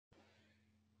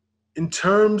in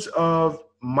terms of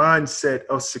mindset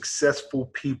of successful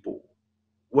people,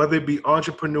 whether it be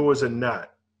entrepreneurs or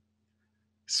not,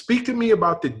 speak to me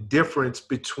about the difference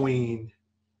between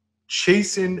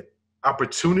chasing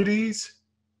opportunities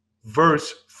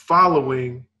versus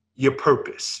following your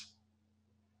purpose.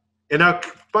 And I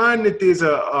find that there's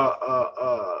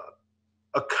a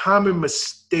common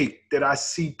mistake that I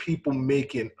see people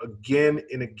making again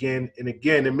and again and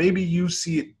again. And maybe you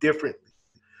see it differently,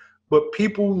 but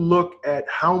people look at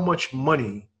how much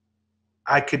money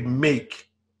I could make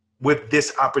with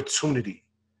this opportunity,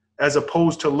 as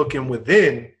opposed to looking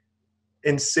within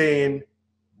and saying,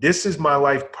 this is my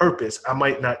life purpose. I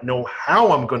might not know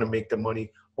how I'm going to make the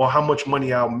money or how much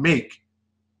money I'll make,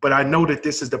 but I know that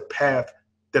this is the path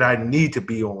that I need to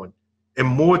be on. And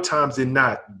more times than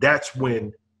not, that's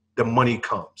when the money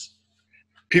comes.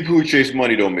 People who chase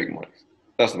money don't make money.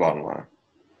 That's the bottom line.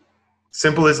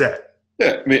 Simple as that.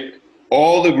 Yeah, I mean,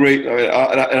 all the great,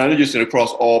 and I know you're saying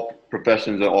across all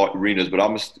professions and all arenas, but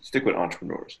I'm going to stick with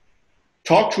entrepreneurs.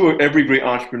 Talk to every great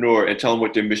entrepreneur and tell them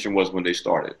what their mission was when they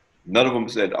started. None of them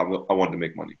said, I wanted to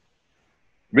make money.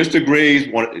 Mr.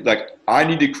 Graves wanted, I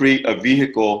need to create a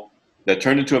vehicle that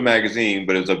turned into a magazine,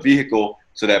 but it was a vehicle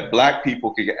so that Black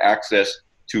people could get access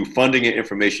to funding and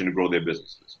information to grow their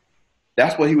businesses.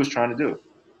 That's what he was trying to do.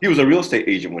 He was a real estate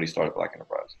agent when he started Black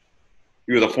Enterprise.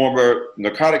 He was a former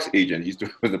narcotics agent. He was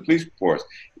in the police force.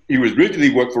 He was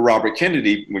originally worked for Robert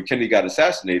Kennedy when Kennedy got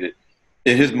assassinated.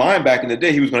 In his mind back in the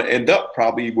day, he was going to end up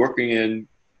probably working in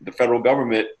the federal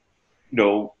government,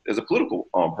 as a political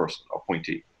person,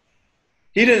 appointee.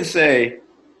 He didn't say,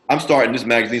 I'm starting this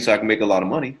magazine so I can make a lot of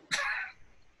money.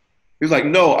 He was like,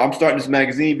 no, I'm starting this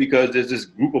magazine because there's this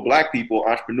group of Black people,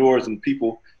 entrepreneurs and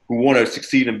people who want to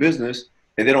succeed in business,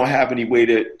 and they don't have any way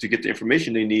to get the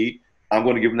information they need. I'm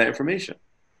going to give them that information.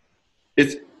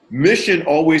 It's mission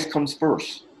always comes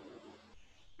first.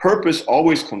 Purpose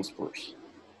always comes first.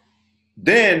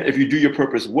 Then if you do your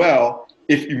purpose well,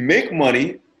 if you make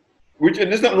money, and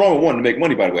there's nothing wrong with wanting to make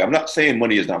money, by the way. I'm not saying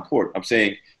money is not important. I'm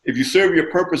saying if you serve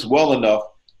your purpose well enough,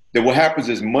 then what happens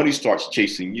is money starts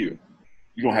chasing you.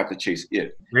 You don't have to chase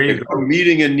it. If you're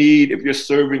meeting a need, if you're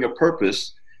serving a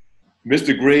purpose,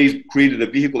 Mr. Graves created a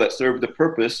vehicle that served the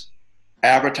purpose.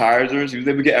 Advertisers, he was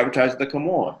able to get advertisers to come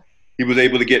on. He was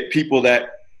able to get people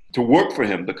to work for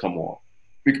him to come on.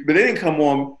 But they didn't come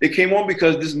on. They came on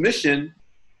because this mission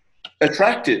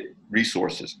attracted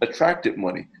resources, attracted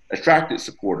money, attracted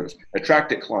supporters,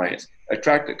 attracted clients,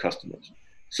 attracted customers.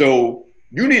 So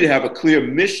you need to have a clear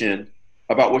mission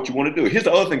about what you want to do. Here's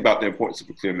the other thing about the importance of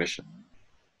a clear mission.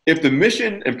 If the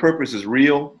mission and purpose is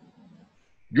real,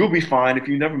 you'll be fine if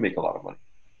you never make a lot of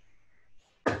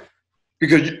money.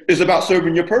 Because it's about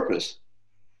serving your purpose.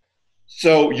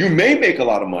 So you may make a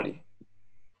lot of money,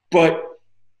 but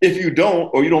if you don't,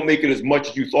 or you don't make it as much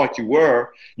as you thought you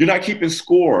were, you're not keeping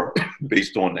score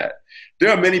based on that. There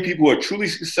are many people who are truly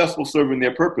successful serving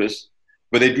their purpose,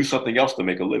 but they do something else to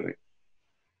make a living.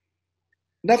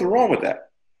 Nothing wrong with that.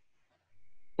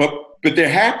 But they're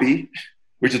happy,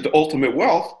 which is the ultimate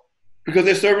wealth, because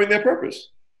they're serving their purpose.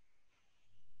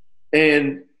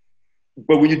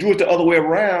 But when you do it the other way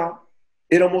around,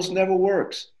 it almost never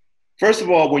works. First of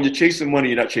all, when you're chasing money,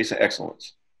 you're not chasing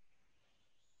excellence.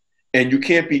 And you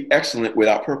can't be excellent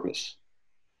without purpose.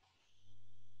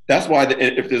 That's why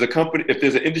if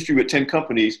there's an industry with 10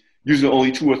 companies, usually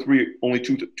only two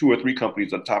or three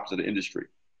companies on top of the industry.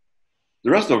 The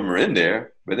rest of them are in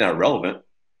there, but they're not relevant.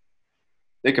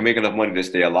 They can make enough money to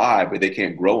stay alive, but they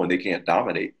can't grow and they can't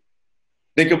dominate.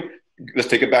 Let's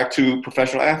take it back to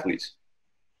professional athletes.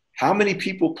 How many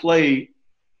people play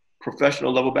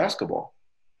professional level basketball?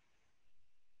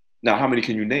 Now, how many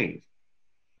can you name?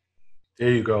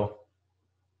 There you go.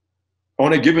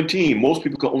 On a given team, most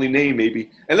people can only name maybe,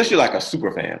 unless you're like a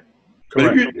super fan.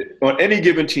 Correct. But if you're on any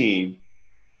given team,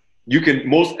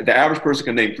 the average person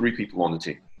can name 3 people on the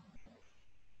team.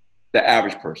 The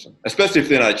average person, especially if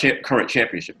they're not a current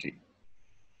championship team.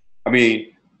 I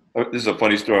mean, this is a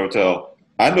funny story I'll tell.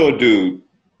 I know a dude,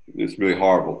 it's really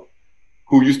horrible,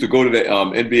 who used to go to the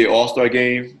NBA All-Star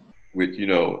game with,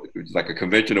 it was like a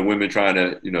convention of women trying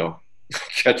to,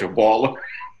 catch a baller.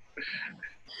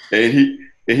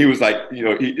 And he was like,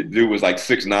 the dude was like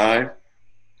 6'9",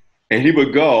 and he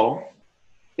would go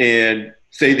and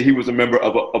say that he was a member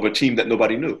of a team that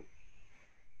nobody knew.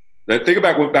 Now, think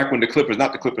about back when the Clippers,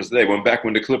 not the Clippers today, back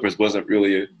when the Clippers wasn't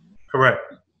really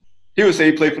correct. He would say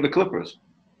he played for the Clippers.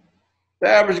 The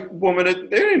average woman,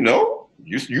 they didn't know.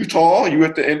 You tall, you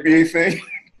at the NBA thing.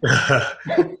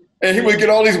 And he would get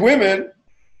all these women,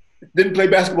 didn't play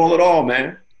basketball at all,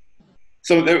 man.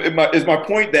 So it's my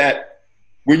point that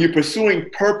when you're pursuing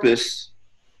purpose,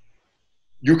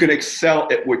 you can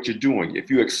excel at what you're doing. If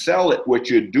you excel at what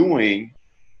you're doing,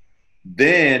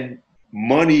 then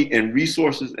money and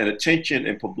resources and attention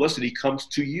and publicity comes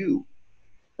to you.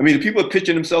 I mean, the people are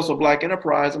pitching themselves for Black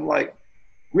enterprise. I'm like,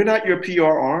 we're not your PR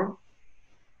arm.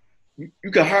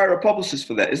 You can hire a publicist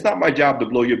for that. It's not my job to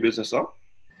blow your business up.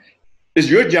 It's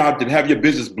your job to have your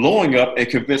business blowing up and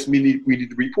convince me we need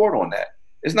to report on that.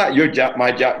 It's not your job,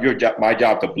 my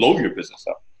job to blow your business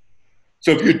up.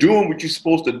 So if you're doing what you're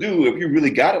supposed to do, if you really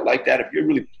got it like that, if you're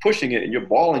really pushing it and you're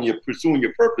balling, you're pursuing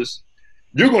your purpose,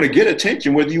 you're going to get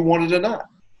attention whether you want it or not.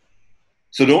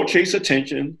 So don't chase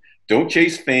attention. Don't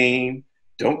chase fame.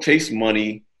 Don't chase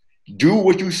money. Do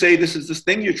what you say this is this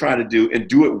thing you're trying to do, and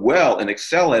do it well and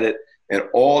excel at it, and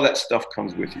all that stuff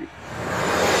comes with you.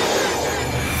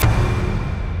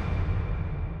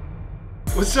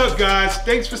 What's up, guys?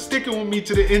 Thanks for sticking with me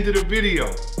to the end of the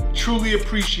video. Truly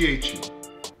appreciate you.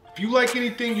 If you like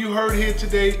anything you heard here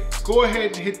today, go ahead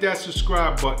and hit that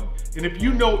subscribe button. And if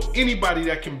you know anybody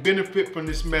that can benefit from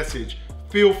this message,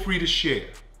 feel free to share.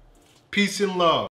 Peace and love.